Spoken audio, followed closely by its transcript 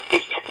Hey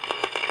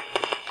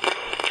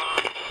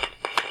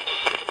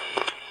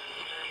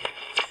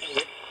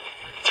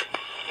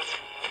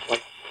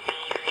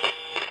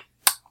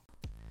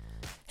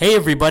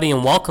everybody,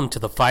 and welcome to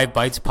the 5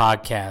 Bytes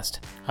Podcast.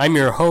 I'm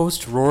your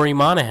host, Rory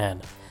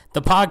Monahan.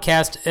 The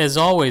podcast, as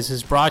always,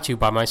 is brought to you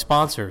by my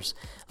sponsors,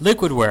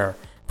 Liquidware,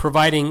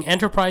 providing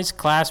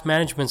enterprise-class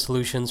management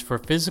solutions for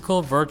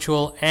physical,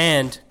 virtual,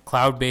 and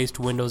cloud-based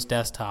Windows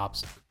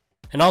desktops.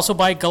 And also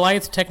by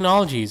Goliath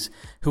Technologies,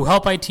 who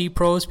help IT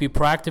pros be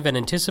proactive and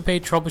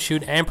anticipate,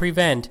 troubleshoot, and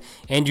prevent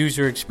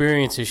end-user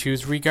experience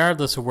issues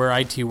regardless of where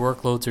IT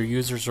workloads or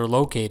users are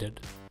located.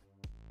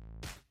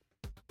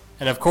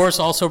 And of course,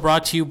 also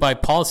brought to you by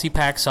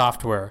PolicyPak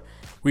Software,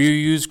 where you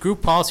use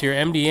Group Policy or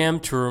MDM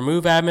to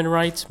remove admin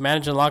rights,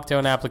 manage and lock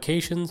down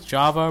applications,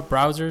 Java,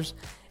 browsers,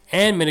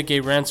 and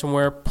mitigate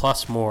ransomware,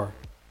 plus more.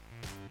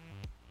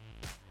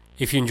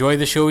 If you enjoy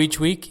the show each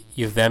week,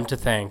 you have them to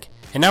thank.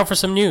 And now for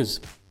some news.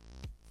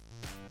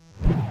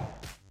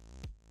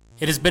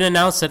 It has been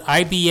announced that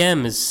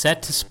IBM is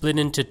set to split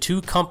into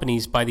two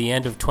companies by the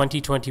end of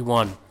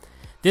 2021.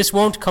 This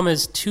won't come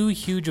as too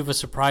huge of a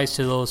surprise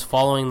to those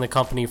following the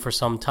company for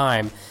some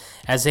time,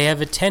 as they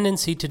have a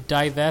tendency to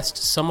divest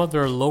some of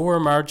their lower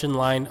margin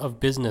line of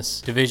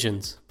business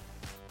divisions.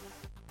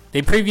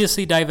 They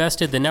previously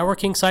divested the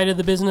networking side of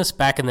the business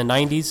back in the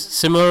 90s.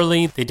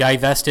 Similarly, they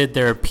divested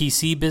their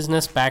PC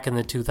business back in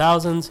the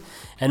 2000s,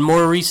 and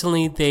more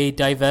recently, they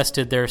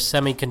divested their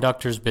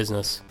semiconductors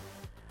business.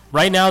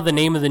 Right now, the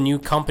name of the new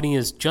company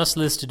is just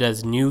listed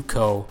as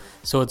NewCo,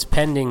 so it's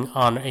pending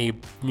on a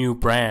new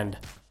brand.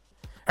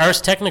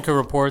 Ars Technica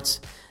reports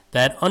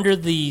that under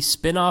the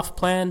spin-off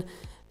plan,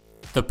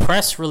 the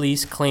press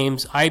release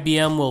claims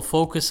IBM will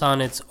focus on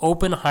its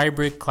open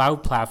hybrid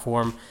cloud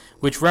platform,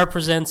 which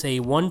represents a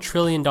 $1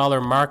 trillion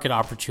market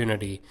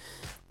opportunity.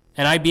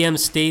 And IBM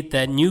state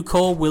that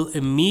NewCo will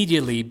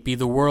immediately be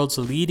the world's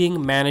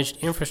leading managed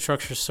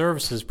infrastructure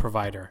services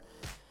provider.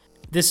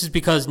 This is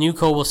because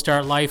NewCo will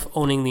start life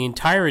owning the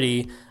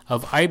entirety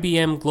of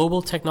IBM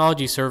Global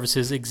Technology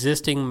Services'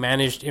 existing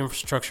managed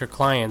infrastructure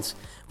clients,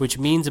 which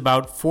means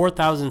about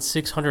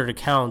 4,600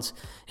 accounts,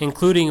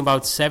 including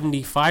about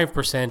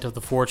 75% of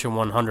the Fortune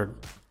 100.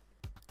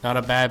 Not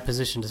a bad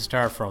position to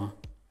start from.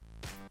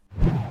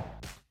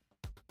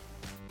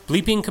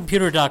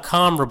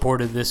 BleepingComputer.com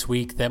reported this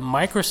week that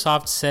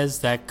Microsoft says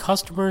that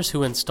customers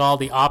who install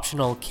the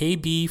optional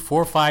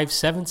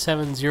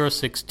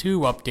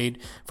KB4577062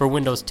 update for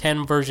Windows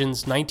 10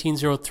 versions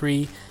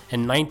 1903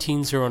 and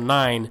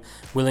 1909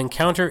 will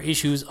encounter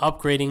issues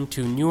upgrading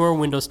to newer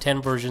Windows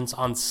 10 versions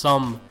on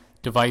some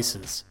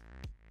devices.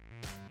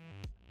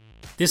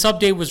 This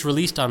update was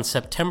released on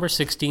September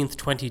 16,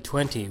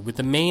 2020, with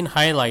the main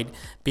highlight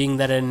being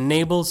that it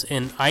enables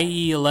an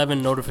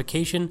IE11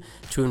 notification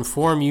to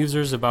inform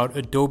users about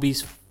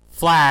Adobe's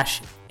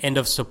Flash end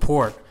of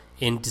support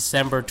in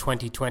December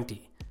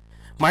 2020.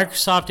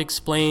 Microsoft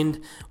explained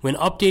when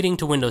updating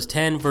to Windows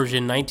 10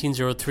 version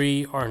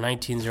 1903 or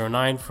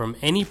 1909 from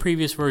any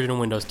previous version of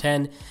Windows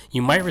 10,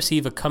 you might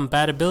receive a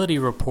compatibility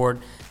report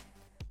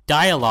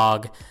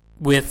dialog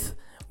with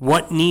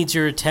what needs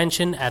your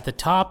attention at the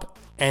top,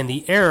 and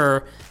the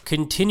error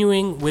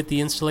continuing with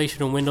the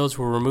installation of Windows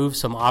will remove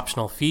some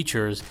optional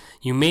features.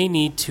 You may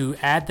need to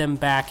add them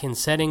back in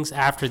settings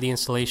after the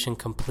installation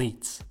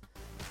completes.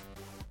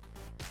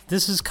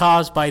 This is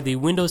caused by the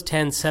Windows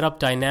 10 Setup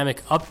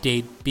Dynamic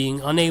Update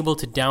being unable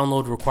to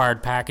download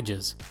required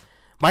packages.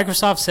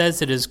 Microsoft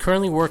says it is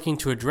currently working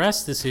to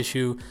address this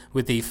issue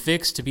with a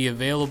fix to be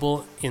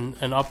available in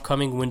an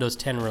upcoming Windows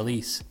 10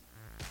 release.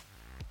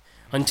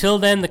 Until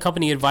then, the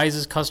company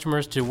advises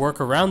customers to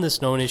work around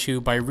this known issue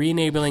by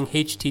re-enabling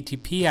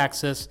HTTP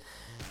access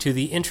to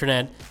the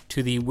internet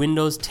to the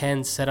Windows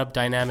 10 Setup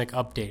Dynamic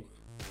Update.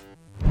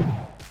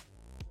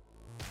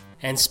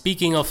 And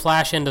speaking of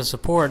Flash end of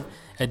support,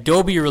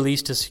 Adobe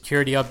released a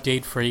security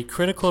update for a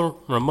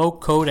critical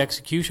remote code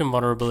execution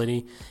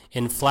vulnerability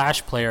in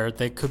Flash Player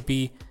that could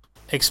be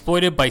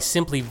exploited by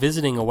simply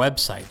visiting a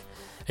website.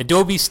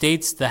 Adobe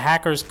states the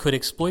hackers could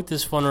exploit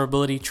this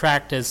vulnerability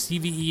tracked as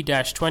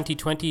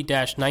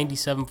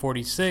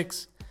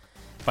CVE-2020-9746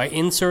 by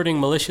inserting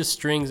malicious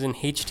strings in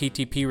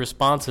HTTP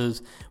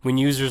responses when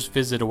users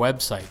visit a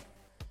website.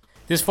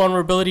 This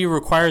vulnerability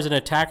requires an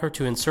attacker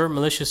to insert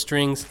malicious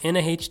strings in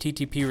a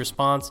HTTP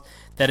response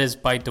that is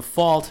by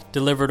default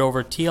delivered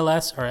over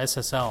TLS or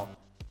SSL.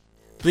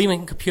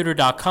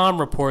 BleepingComputer.com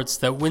reports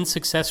that when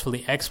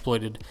successfully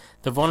exploited,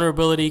 the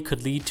vulnerability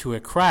could lead to a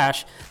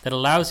crash that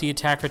allows the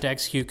attacker to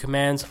execute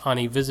commands on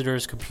a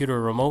visitor's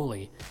computer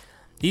remotely.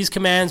 These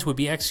commands would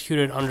be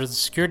executed under the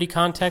security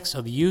context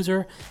of the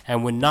user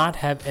and would not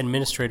have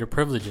administrator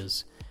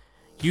privileges.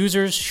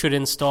 Users should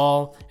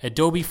install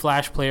Adobe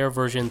Flash Player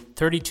version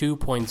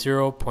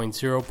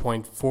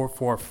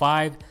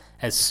 32.0.0.445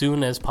 as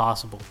soon as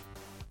possible.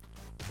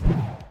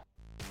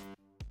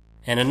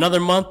 And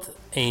another month,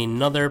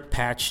 another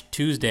Patch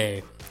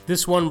Tuesday.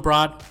 This one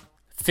brought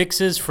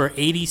fixes for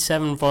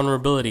 87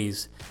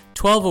 vulnerabilities,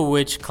 12 of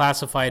which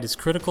classified as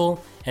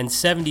critical, and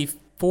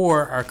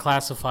 74 are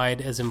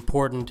classified as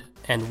important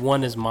and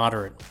 1 is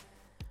moderate.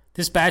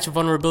 This batch of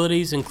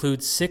vulnerabilities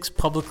includes 6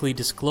 publicly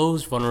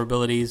disclosed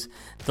vulnerabilities,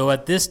 though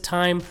at this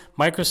time,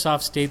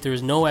 Microsoft states there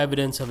is no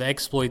evidence of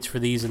exploits for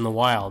these in the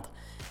wild.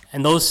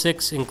 And those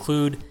 6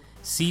 include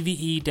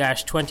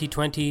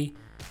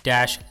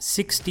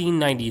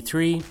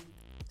CVE-2020-1693,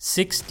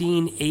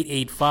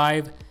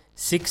 16885,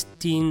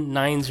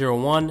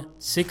 16901,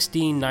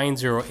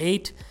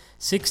 16908,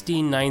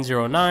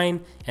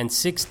 16909, and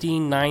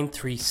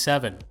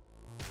 16937.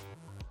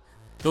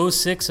 Those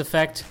 6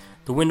 affect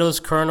the Windows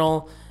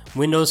kernel,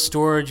 Windows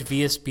Storage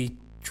VSB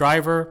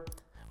driver,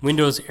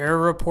 Windows error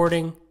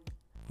reporting,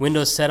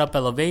 Windows Setup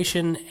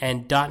Elevation,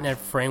 and .NET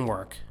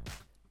Framework.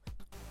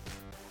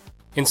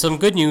 In some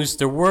good news,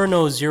 there were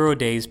no 0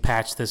 days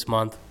patched this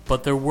month,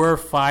 but there were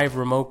 5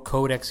 remote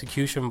code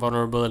execution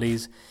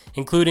vulnerabilities,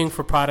 including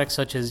for products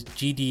such as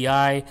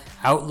GDI,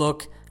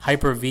 Outlook,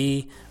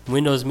 Hyper-V,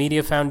 Windows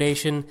Media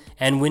Foundation,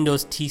 and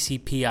Windows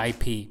TCP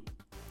IP.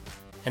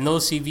 And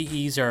those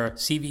CVEs are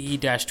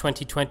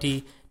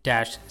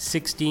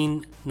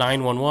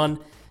CVE-2020-16911,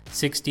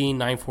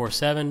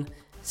 16947,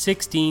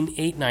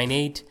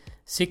 16898,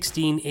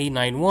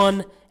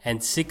 16891,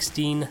 and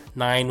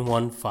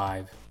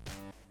 16915.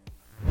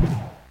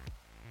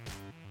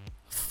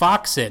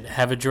 Foxit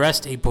have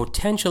addressed a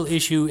potential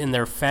issue in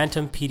their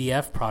Phantom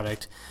PDF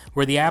product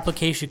where the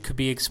application could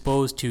be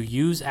exposed to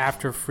use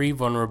after free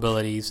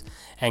vulnerabilities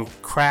and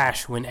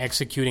crash when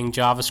executing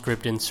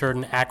JavaScript in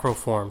certain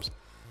acroforms.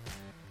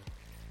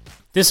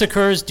 This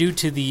occurs due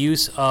to the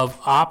use of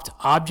opt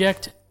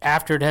object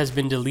after it has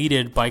been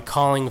deleted by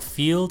calling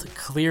field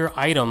clear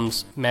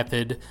items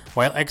method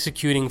while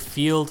executing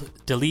field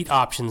delete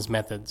options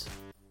methods.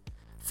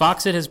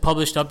 Foxit has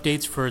published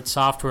updates for its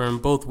software in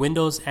both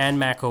Windows and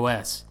Mac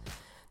OS.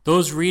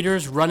 Those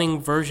readers running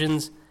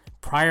versions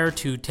prior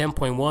to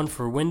 10.1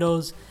 for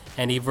Windows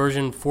and a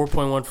version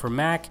 4.1 for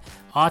Mac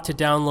ought to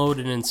download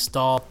and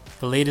install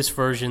the latest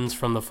versions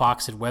from the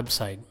Foxit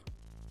website.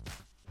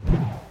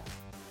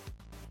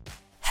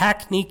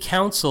 Hackney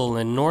Council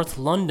in North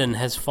London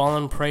has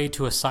fallen prey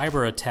to a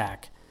cyber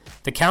attack.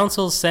 The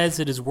council says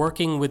it is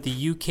working with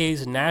the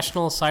UK's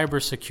National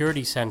Cyber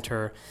Security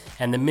Centre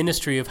and the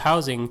Ministry of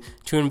Housing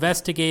to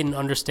investigate and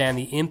understand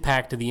the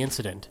impact of the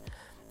incident.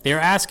 They are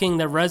asking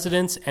that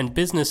residents and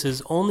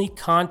businesses only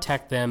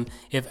contact them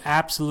if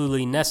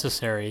absolutely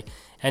necessary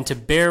and to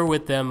bear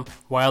with them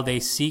while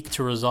they seek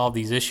to resolve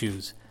these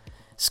issues.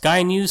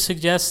 Sky News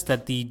suggests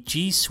that the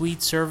G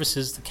Suite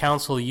services the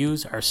council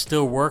use are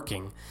still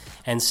working,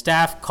 and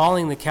staff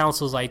calling the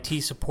council's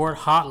IT support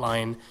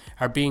hotline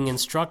are being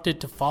instructed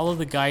to follow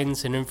the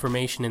guidance and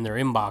information in their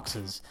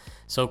inboxes.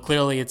 So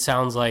clearly it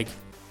sounds like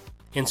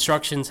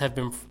instructions have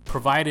been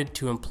provided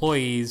to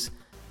employees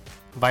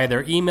via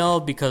their email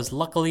because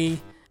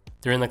luckily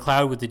they're in the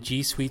cloud with the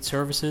G Suite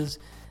services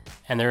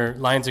and their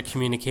lines of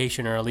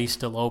communication are at least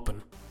still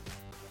open.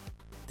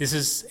 This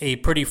is a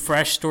pretty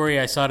fresh story.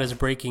 I saw it as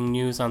breaking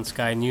news on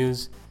Sky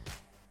News,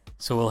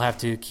 so we'll have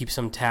to keep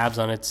some tabs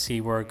on it to see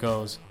where it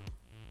goes.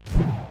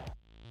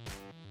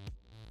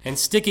 And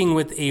sticking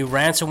with a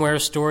ransomware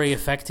story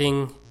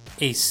affecting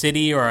a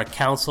city or a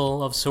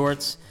council of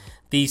sorts,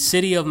 the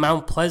city of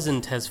Mount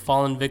Pleasant has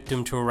fallen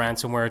victim to a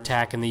ransomware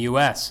attack in the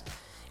US.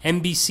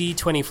 NBC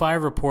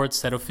 25 reports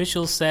that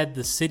officials said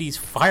the city's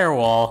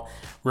firewall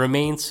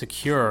remains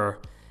secure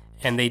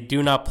and they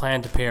do not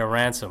plan to pay a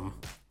ransom.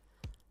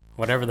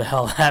 Whatever the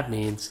hell that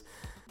means.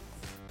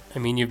 I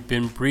mean, you've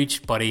been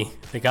breached, buddy.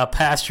 They got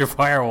past your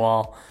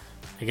firewall.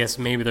 I guess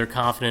maybe they're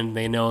confident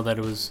they know that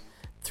it was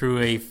through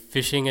a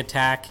phishing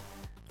attack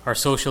or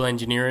social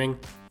engineering,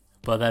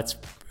 but that's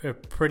a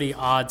pretty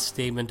odd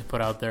statement to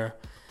put out there.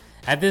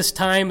 At this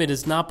time, it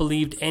is not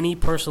believed any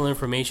personal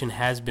information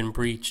has been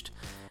breached.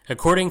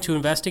 According to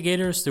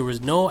investigators, there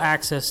was no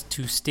access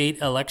to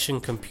state election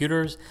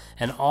computers,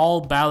 and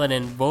all ballot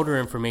and voter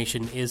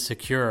information is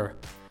secure.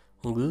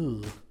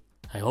 Ooh,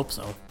 I hope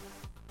so.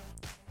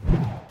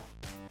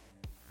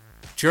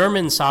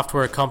 German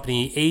software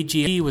company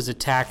AG was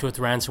attacked with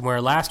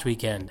ransomware last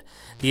weekend.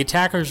 The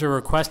attackers are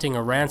requesting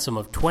a ransom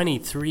of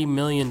 $23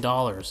 million.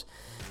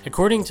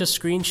 According to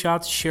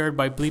screenshots shared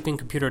by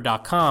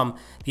bleepingcomputer.com,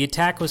 the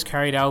attack was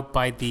carried out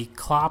by the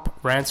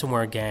Klopp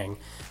ransomware gang,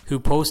 who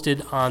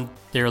posted on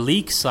their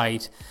leak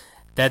site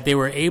that they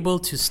were able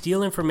to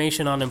steal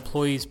information on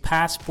employees'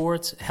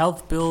 passports,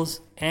 health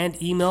bills, and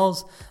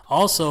emails,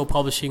 also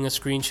publishing a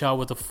screenshot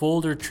with a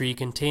folder tree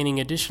containing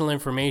additional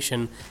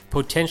information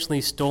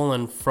potentially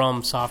stolen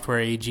from Software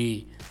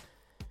AG.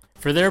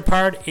 For their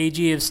part,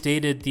 AG have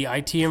stated the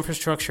IT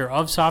infrastructure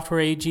of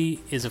Software AG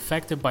is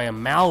affected by a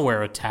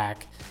malware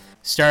attack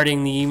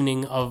starting the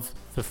evening of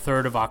the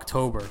 3rd of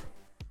October.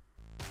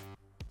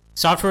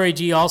 Software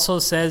AG also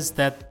says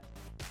that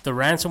the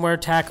ransomware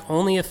attack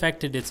only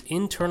affected its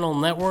internal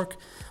network,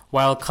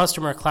 while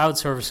customer cloud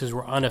services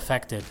were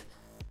unaffected.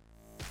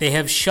 They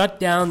have shut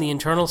down the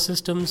internal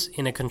systems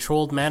in a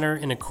controlled manner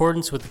in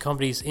accordance with the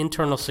company's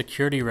internal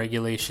security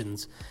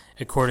regulations,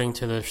 according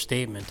to their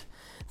statement.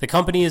 The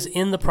company is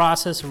in the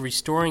process of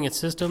restoring its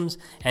systems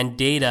and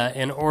data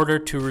in order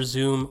to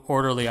resume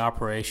orderly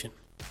operation.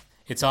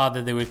 It's odd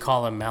that they would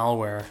call it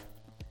malware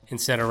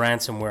instead of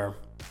ransomware.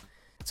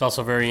 It's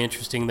also very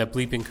interesting that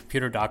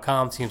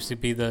bleepingcomputer.com seems to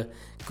be the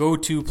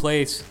go-to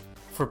place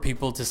for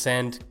people to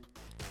send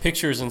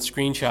pictures and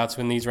screenshots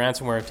when these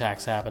ransomware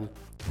attacks happen.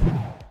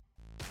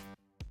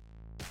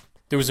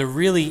 There was a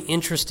really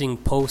interesting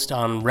post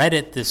on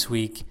Reddit this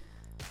week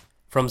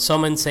from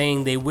someone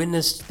saying they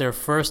witnessed their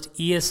first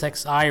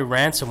ESXi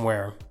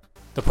ransomware.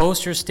 The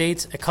poster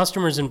states a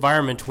customer's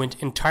environment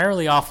went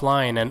entirely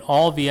offline and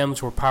all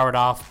VMs were powered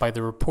off by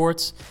the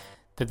reports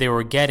that they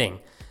were getting.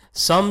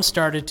 Some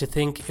started to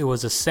think it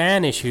was a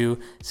SAN issue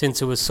since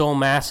it was so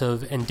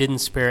massive and didn't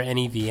spare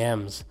any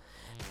VMs.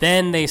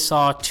 Then they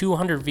saw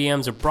 200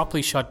 VMs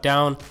abruptly shut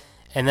down,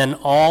 and then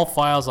all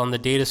files on the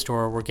data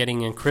store were getting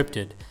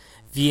encrypted.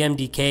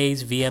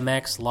 VMDKs,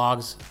 VMX,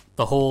 logs,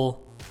 the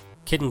whole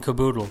kit and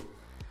caboodle.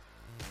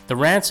 The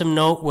ransom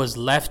note was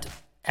left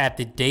at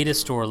the data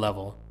store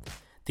level.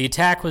 The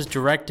attack was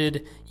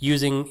directed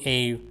using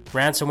a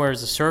ransomware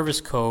as a service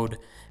code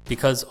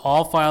because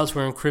all files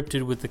were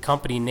encrypted with the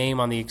company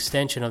name on the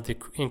extension of the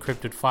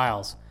encrypted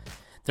files.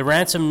 The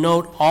ransom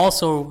note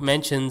also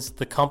mentions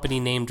the company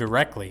name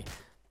directly.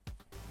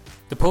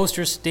 The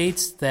poster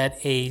states that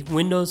a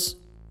Windows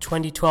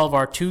 2012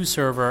 R2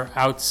 server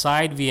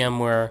outside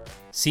VMware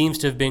seems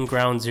to have been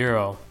ground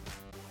zero,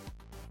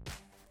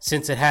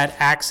 since it had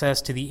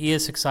access to the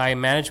ESXi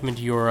management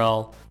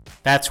URL.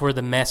 That's where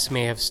the mess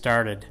may have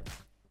started.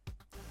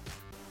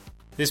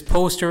 This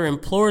poster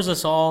implores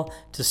us all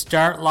to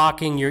start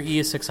locking your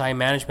ESXi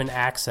management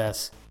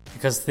access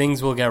because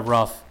things will get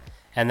rough,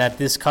 and that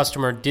this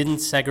customer didn't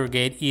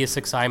segregate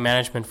ESXi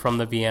management from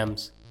the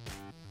VMs.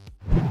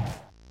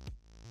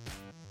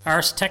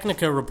 Ars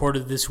Technica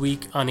reported this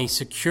week on a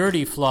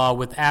security flaw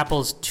with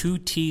Apple's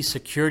 2T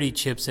security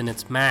chips in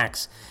its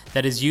Macs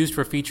that is used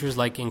for features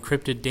like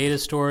encrypted data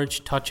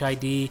storage, Touch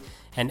ID,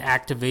 and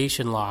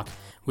activation lock,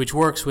 which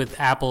works with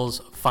Apple's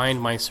Find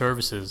My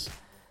Services.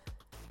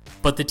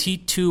 But the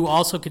T2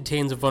 also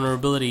contains a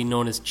vulnerability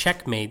known as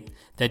Checkmate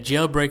that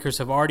jailbreakers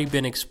have already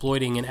been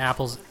exploiting in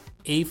Apple's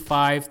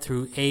A5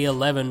 through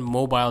A11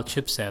 mobile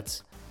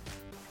chipsets.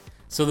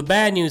 So the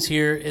bad news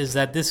here is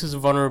that this is a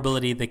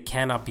vulnerability that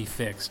cannot be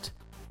fixed.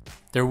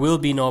 There will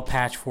be no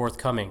patch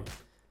forthcoming.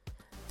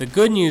 The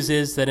good news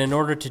is that in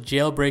order to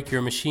jailbreak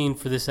your machine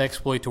for this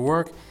exploit to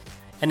work,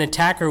 an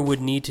attacker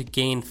would need to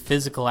gain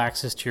physical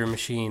access to your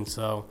machine,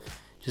 so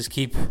just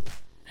keep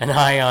an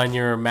eye on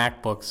your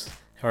MacBooks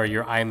or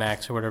your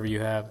iMacs or whatever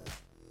you have.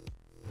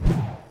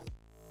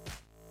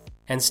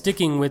 And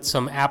sticking with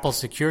some Apple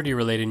security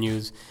related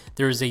news,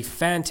 there is a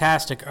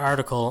fantastic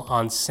article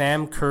on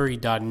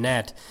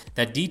samcurry.net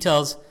that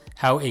details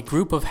how a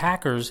group of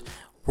hackers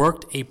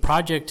worked a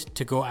project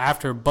to go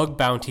after bug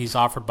bounties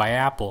offered by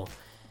Apple.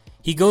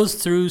 He goes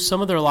through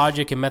some of their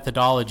logic and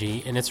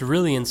methodology, and it's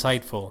really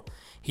insightful.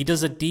 He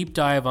does a deep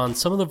dive on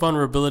some of the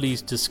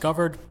vulnerabilities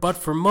discovered, but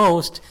for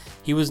most,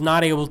 he was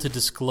not able to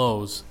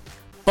disclose.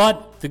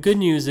 But the good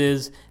news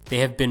is they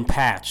have been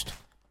patched.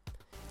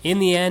 In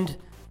the end,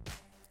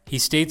 he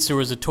states there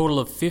was a total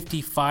of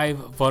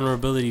 55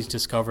 vulnerabilities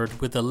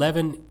discovered, with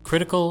 11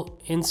 critical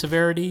in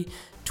severity,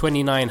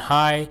 29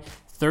 high,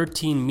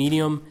 13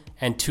 medium,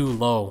 and 2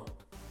 low.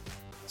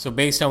 So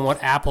based on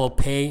what Apple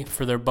pay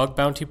for their bug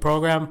bounty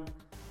program,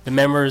 the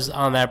members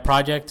on that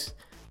project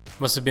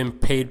must have been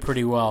paid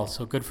pretty well,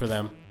 so good for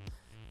them.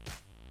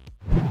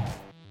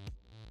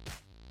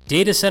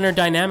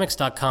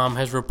 DataCenterDynamics.com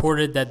has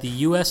reported that the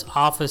U.S.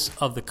 Office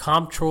of the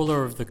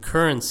Comptroller of the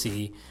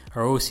Currency,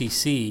 or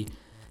OCC,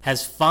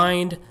 has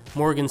fined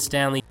Morgan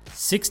Stanley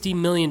 $60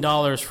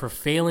 million for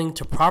failing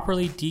to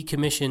properly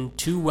decommission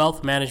 2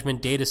 wealth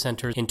management data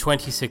centers in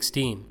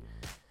 2016.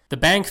 The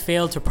bank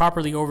failed to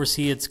properly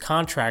oversee its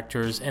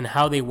contractors and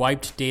how they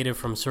wiped data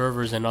from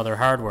servers and other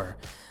hardware.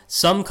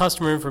 Some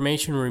customer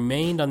information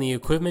remained on the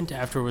equipment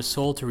after it was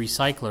sold to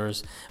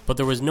recyclers, but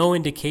there was no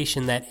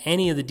indication that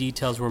any of the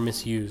details were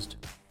misused.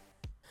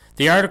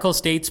 The article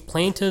states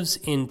plaintiffs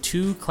in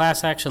 2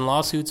 class action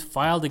lawsuits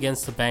filed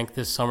against the bank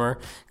this summer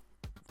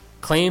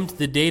claimed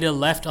the data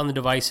left on the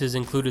devices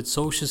included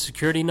social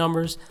security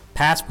numbers,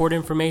 passport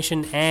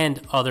information,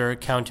 and other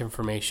account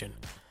information.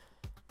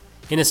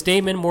 In a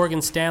statement,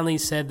 Morgan Stanley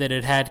said that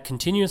it had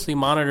continuously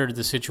monitored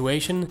the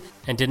situation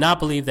and did not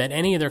believe that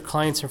any of their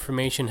clients'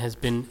 information has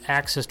been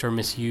accessed or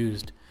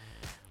misused.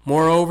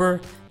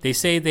 Moreover, they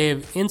say they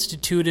have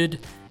instituted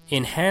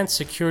enhanced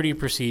security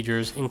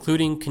procedures,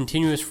 including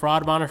continuous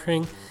fraud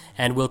monitoring,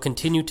 and will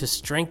continue to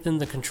strengthen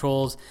the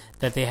controls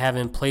that they have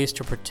in place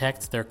to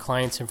protect their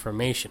clients'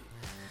 information.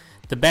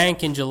 The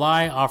bank in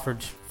July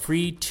offered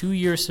free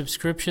 2-year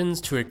subscriptions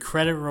to a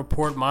credit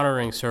report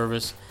monitoring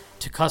service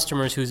to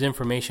customers whose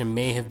information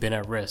may have been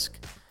at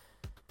risk.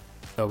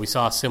 So we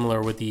saw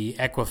similar with the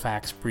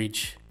Equifax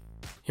breach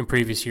in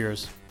previous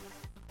years.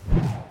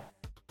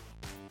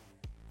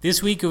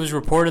 This week it was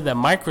reported that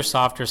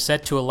Microsoft are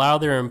set to allow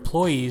their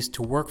employees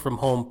to work from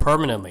home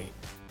permanently,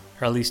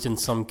 or at least in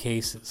some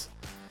cases.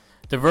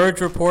 The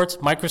Verge reports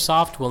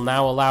Microsoft will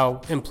now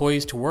allow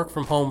employees to work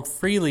from home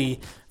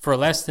freely for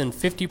less than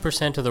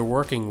 50% of their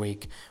working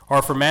week,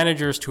 or for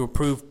managers to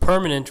approve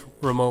permanent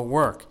remote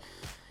work.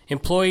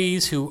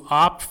 Employees who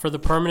opt for the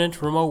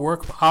permanent remote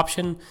work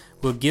option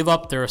will give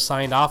up their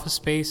assigned office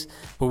space,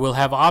 but will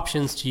have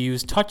options to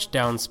use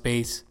touchdown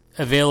space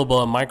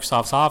available in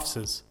Microsoft's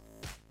offices.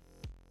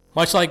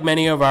 Much like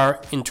many of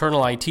our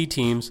internal IT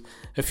teams,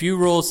 a few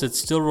roles that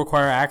still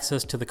require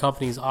access to the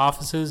company's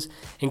offices,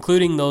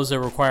 including those that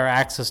require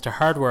access to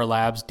hardware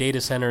labs,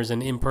 data centers,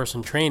 and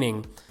in-person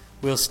training,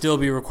 will still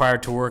be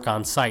required to work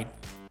on site.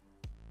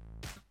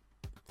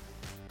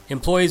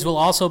 Employees will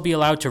also be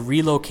allowed to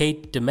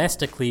relocate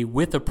domestically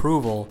with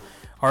approval,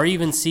 or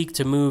even seek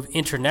to move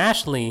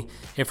internationally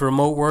if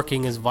remote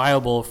working is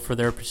viable for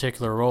their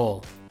particular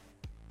role.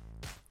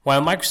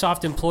 While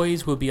Microsoft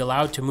employees will be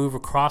allowed to move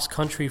across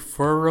country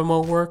for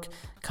remote work,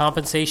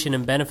 compensation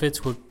and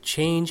benefits will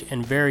change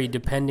and vary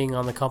depending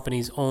on the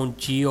company's own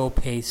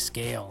geo-pay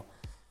scale.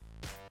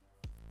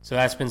 So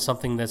that's been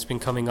something that's been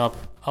coming up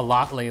a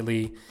lot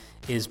lately,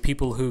 is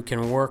people who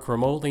can work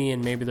remotely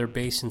and maybe they're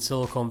based in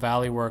Silicon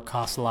Valley where it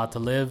costs a lot to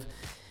live.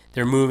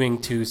 They're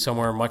moving to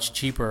somewhere much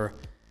cheaper,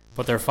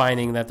 but they're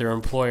finding that their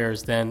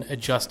employer's then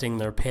adjusting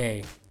their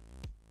pay.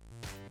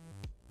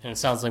 And it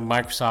sounds like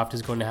Microsoft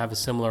is going to have a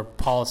similar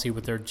policy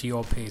with their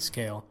geo-pay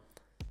scale.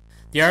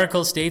 The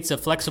article states that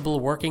flexible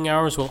working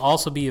hours will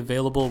also be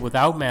available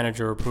without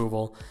manager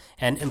approval,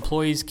 and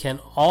employees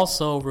can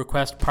also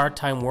request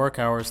part-time work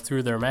hours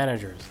through their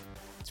managers.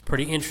 It's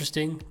pretty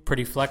interesting,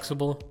 pretty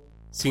flexible,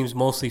 seems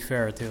mostly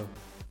fair too.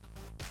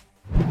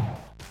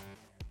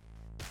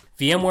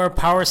 VMware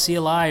Power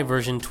CLI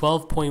version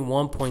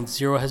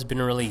 12.1.0 has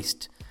been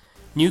released.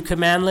 New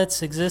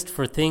commandlets exist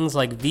for things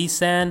like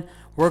vSAN,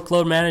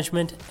 workload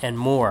management, and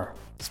more.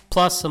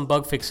 Plus, some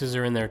bug fixes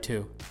are in there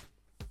too.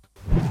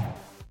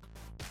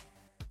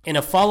 In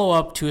a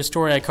follow-up to a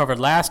story I covered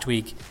last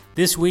week,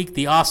 this week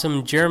the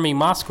awesome Jeremy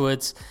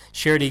Moskowitz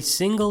shared a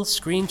single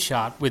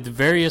screenshot with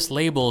various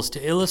labels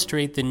to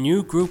illustrate the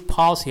new group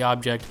policy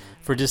object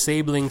for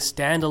disabling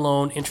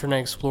standalone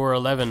Internet Explorer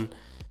 11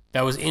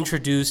 that was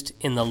introduced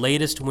in the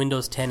latest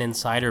Windows 10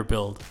 Insider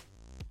build.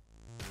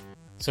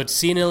 So to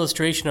see an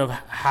illustration of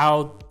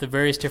how the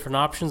various different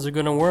options are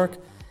going to work,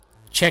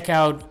 check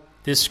out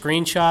this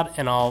screenshot,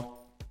 and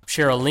I'll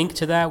share a link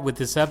to that with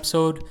this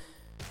episode,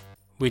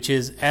 which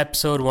is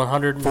episode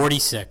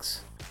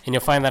 146. And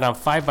you'll find that on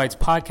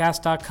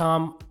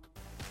 5bytespodcast.com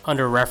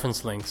under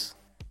reference links.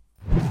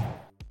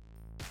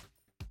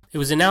 It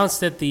was announced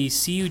that the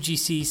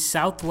CUGC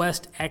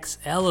Southwest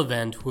XL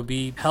event will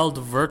be held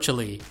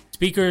virtually.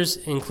 Speakers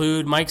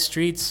include Mike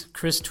Streets,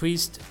 Chris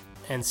Tweest,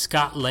 and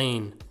Scott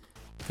Lane.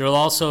 There will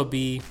also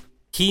be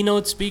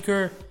keynote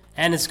speaker,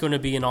 and it's going to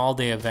be an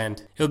all-day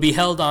event. It will be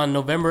held on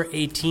November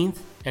 18th,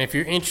 and if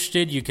you're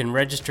interested, you can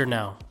register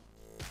now.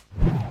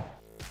 I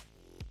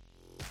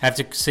have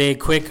to say a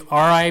quick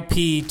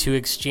RIP to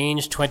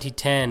Exchange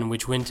 2010,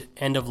 which went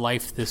end of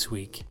life this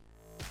week.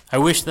 I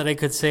wish that I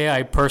could say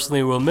I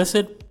personally will miss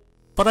it,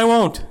 but I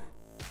won't.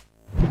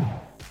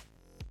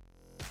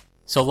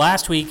 So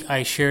last week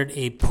I shared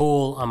a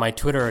poll on my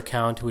Twitter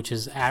account, which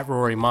is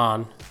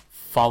 @RoryMon.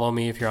 Follow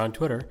me if you're on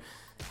Twitter.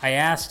 I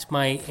asked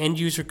my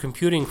end-user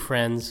computing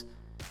friends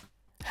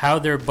how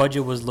their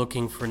budget was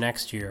looking for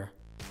next year.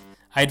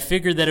 I'd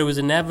figured that it was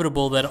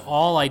inevitable that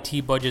all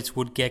IT budgets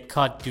would get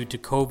cut due to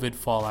COVID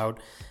fallout,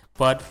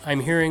 but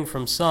I'm hearing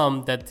from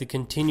some that the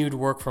continued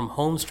work from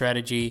home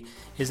strategy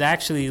is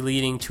actually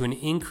leading to an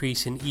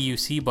increase in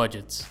EUC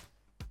budgets.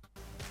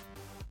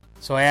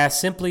 So I asked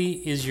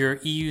simply, is your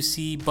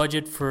EUC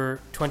budget for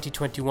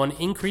 2021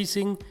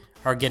 increasing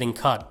or getting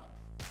cut?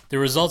 The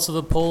results of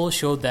the poll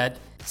showed that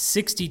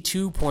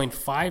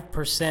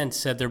 62.5%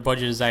 said their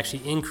budget is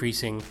actually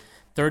increasing,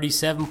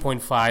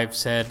 37.5%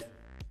 said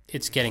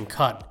it's getting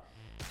cut,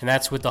 and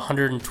that's with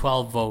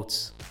 112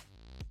 votes.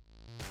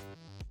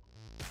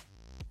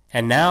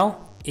 And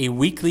now, a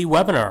weekly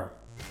webinar.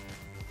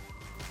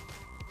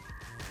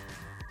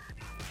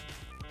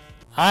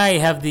 I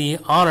have the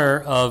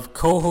honor of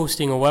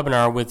co-hosting a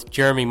webinar with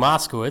Jeremy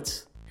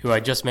Moskowitz, who I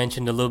just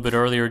mentioned a little bit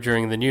earlier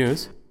during the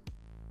news,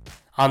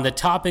 on the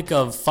topic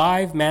of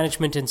 5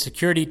 management and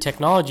security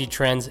technology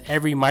trends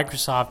every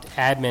Microsoft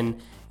admin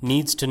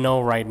needs to know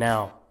right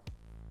now.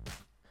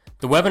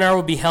 The webinar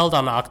will be held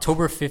on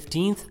October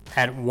 15th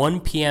at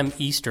 1 p.m.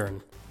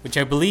 Eastern, which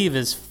I believe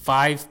is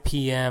 5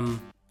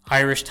 p.m.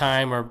 Irish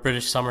time or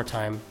British Summer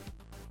Time.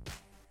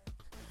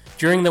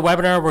 During the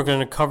webinar, we're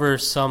going to cover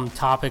some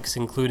topics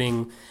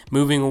including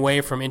moving away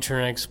from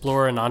Internet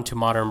Explorer and onto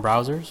modern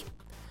browsers.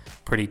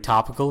 Pretty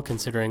topical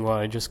considering what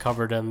I just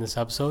covered in this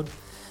episode.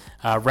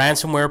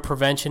 Ransomware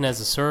prevention as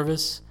a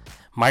service,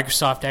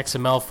 Microsoft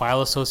XML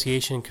file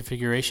association and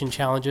configuration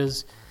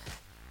challenges.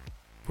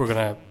 We're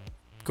going to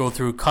go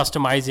through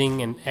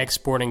customizing and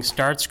exporting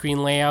start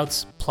screen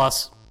layouts,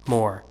 plus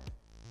more.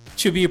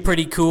 Should be a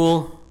pretty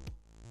cool,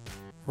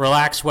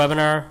 relaxed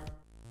webinar.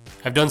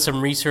 I've done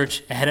some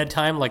research ahead of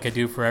time like I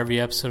do for every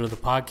episode of the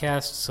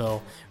podcast,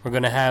 so we're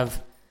going to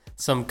have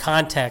some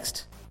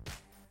context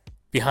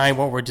behind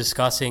what we're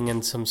discussing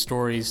and some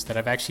stories that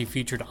I've actually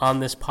featured on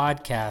this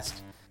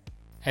podcast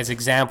as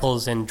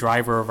examples and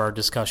driver of our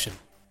discussion.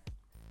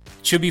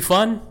 It should be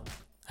fun.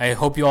 I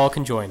hope you all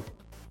can join.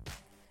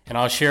 And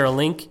I'll share a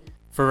link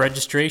for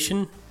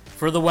registration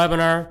for the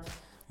webinar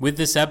with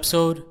this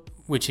episode,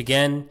 which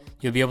again,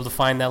 you'll be able to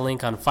find that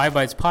link on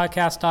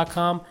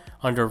 5bytespodcast.com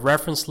under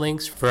reference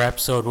links for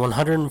episode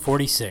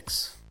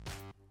 146.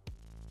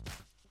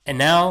 And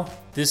now,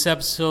 this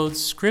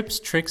episode's scripts,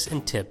 tricks,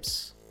 and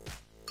tips.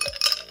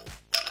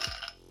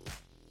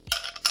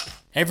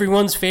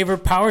 Everyone's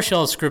favorite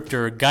PowerShell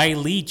scripter, Guy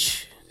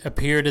Leach,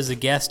 appeared as a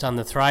guest on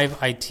the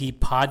Thrive IT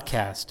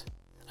podcast.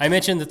 I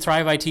mentioned the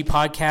Thrive IT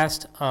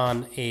podcast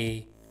on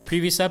a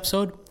previous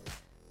episode,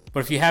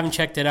 but if you haven't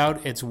checked it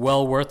out, it's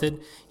well worth it.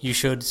 You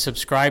should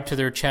subscribe to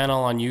their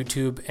channel on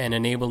YouTube and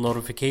enable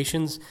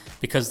notifications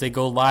because they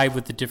go live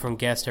with a different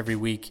guest every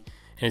week,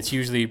 and it's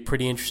usually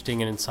pretty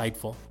interesting and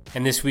insightful.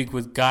 And this week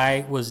with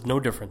Guy was no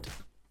different.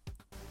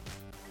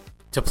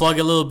 To plug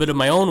a little bit of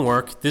my own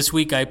work, this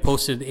week I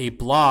posted a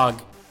blog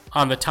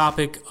on the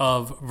topic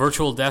of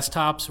virtual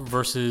desktops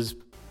versus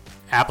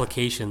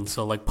applications,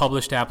 so like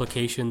published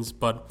applications,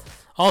 but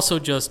also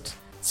just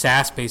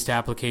SaaS-based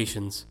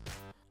applications.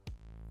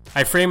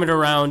 I frame it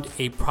around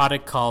a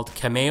product called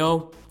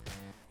Cameo,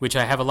 which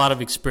I have a lot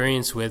of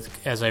experience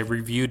with as I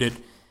reviewed it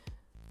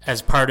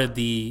as part of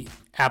the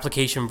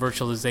application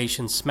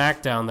virtualization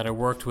smackdown that I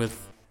worked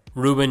with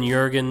Ruben,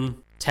 Jürgen,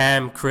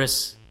 Tam,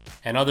 Chris,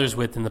 and others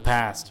with in the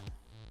past.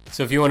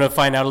 So if you want to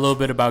find out a little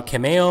bit about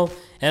Cameo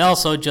and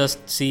also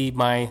just see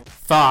my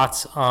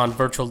thoughts on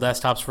virtual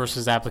desktops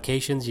versus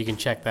applications, you can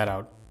check that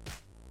out.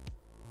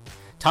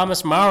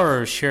 Thomas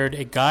Maurer shared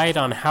a guide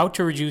on how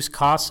to reduce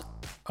costs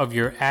of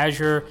your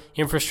Azure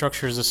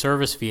Infrastructure as a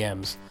Service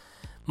VMs.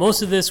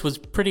 Most of this was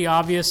pretty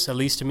obvious, at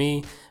least to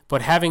me,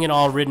 but having it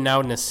all written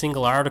out in a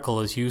single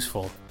article is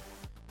useful.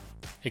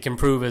 It can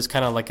prove as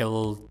kind of like a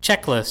little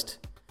checklist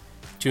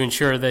to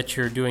ensure that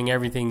you're doing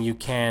everything you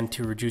can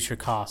to reduce your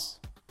costs.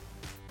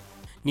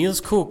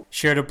 Niels Koch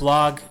shared a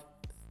blog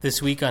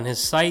this week on his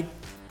site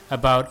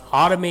about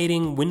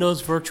automating Windows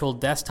Virtual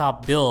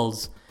Desktop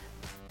builds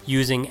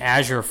using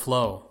Azure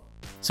Flow.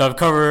 So I've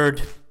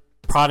covered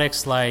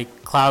products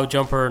like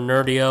CloudJumper,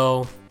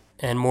 Nerdio,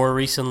 and more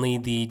recently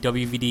the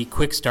WVD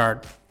Quick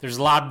Start. There's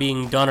a lot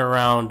being done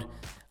around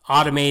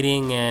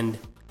automating and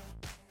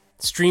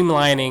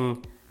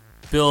streamlining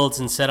builds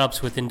and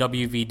setups within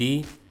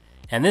WVD.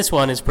 And this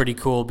one is pretty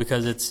cool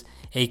because it's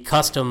a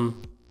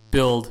custom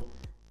build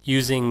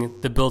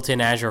using the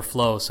built-in Azure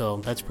Flow, so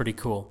that's pretty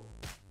cool.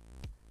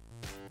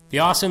 The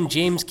awesome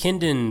James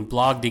Kindon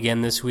blogged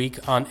again this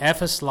week on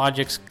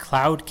FSLogic's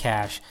Cloud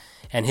Cache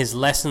and his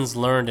lessons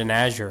learned in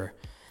Azure.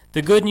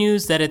 The good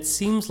news that it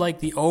seems like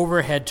the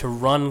overhead to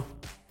run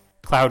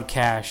Cloud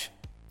Cache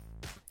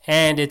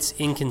and its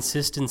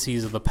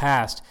inconsistencies of the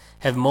past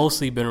have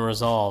mostly been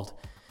resolved.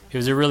 It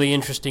was a really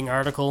interesting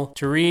article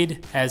to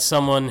read as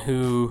someone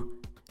who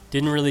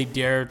didn't really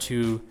dare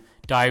to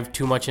dive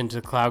too much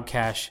into Cloud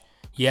Cache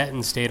yet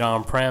and stayed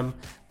on-prem,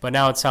 but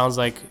now it sounds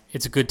like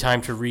it's a good time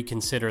to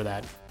reconsider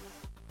that.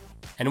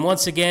 And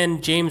once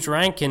again, James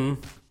Rankin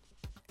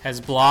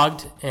has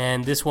blogged,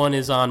 and this one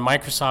is on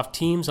Microsoft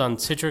Teams on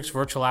Citrix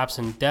Virtual Apps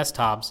and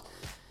Desktops,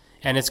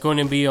 and it's going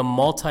to be a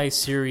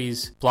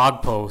multi-series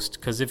blog post,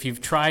 because if you've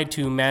tried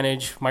to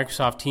manage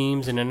Microsoft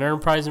Teams in an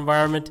enterprise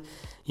environment,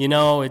 you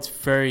know it's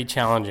very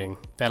challenging.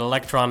 That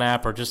Electron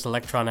app, or just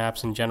Electron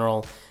apps in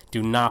general,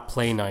 do not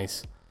play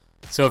nice.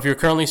 So if you're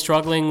currently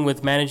struggling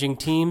with managing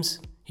Teams,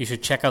 you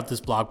should check out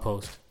this blog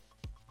post.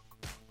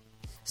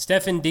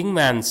 Stefan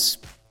Dingmans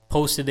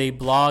posted a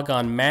blog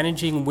on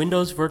managing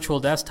Windows Virtual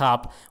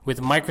Desktop with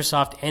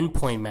Microsoft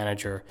Endpoint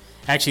Manager.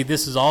 Actually,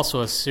 this is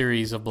also a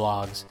series of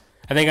blogs.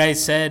 I think I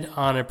said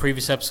on a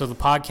previous episode of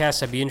the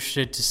podcast I'd be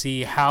interested to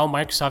see how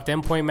Microsoft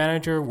Endpoint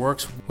Manager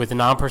works with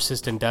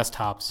non-persistent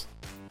desktops,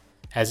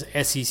 as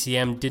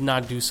SCCM did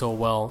not do so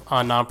well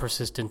on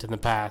non-persistent in the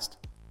past.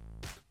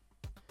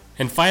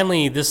 And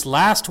finally, this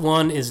last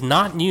one is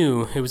not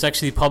new. It was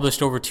actually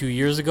published over 2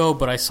 years ago,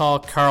 but I saw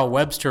Carl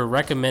Webster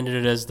recommended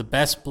it as the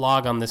best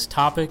blog on this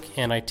topic,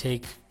 and I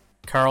take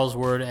Carl's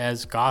word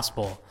as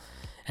gospel.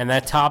 And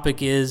that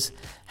topic is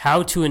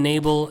how to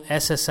enable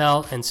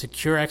SSL and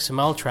secure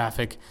XML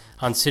traffic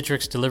on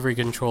Citrix delivery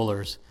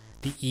controllers,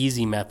 the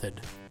easy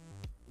method.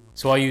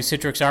 So all you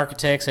Citrix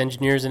architects,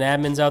 engineers, and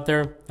admins out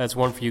there, that's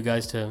one for you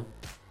guys to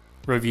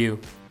review.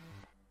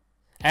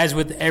 As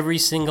with every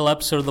single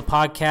episode of the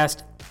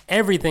podcast,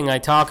 everything I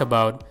talk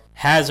about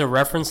has a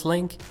reference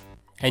link,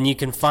 and you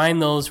can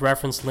find those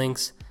reference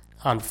links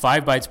on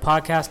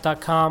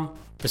 5bytespodcast.com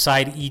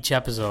beside each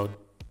episode.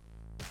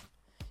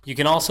 You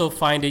can also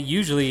find it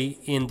usually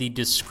in the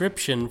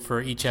description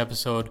for each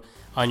episode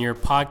on your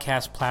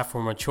podcast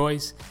platform of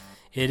choice.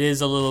 It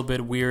is a little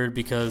bit weird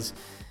because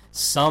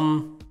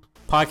some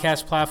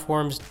podcast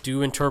platforms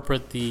do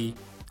interpret the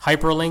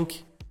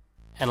hyperlink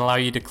and allow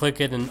you to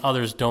click it, and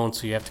others don't,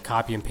 so you have to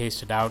copy and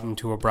paste it out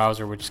into a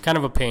browser, which is kind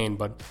of a pain,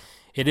 but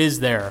it is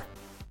there.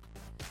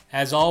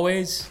 As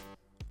always,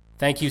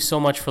 thank you so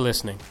much for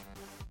listening.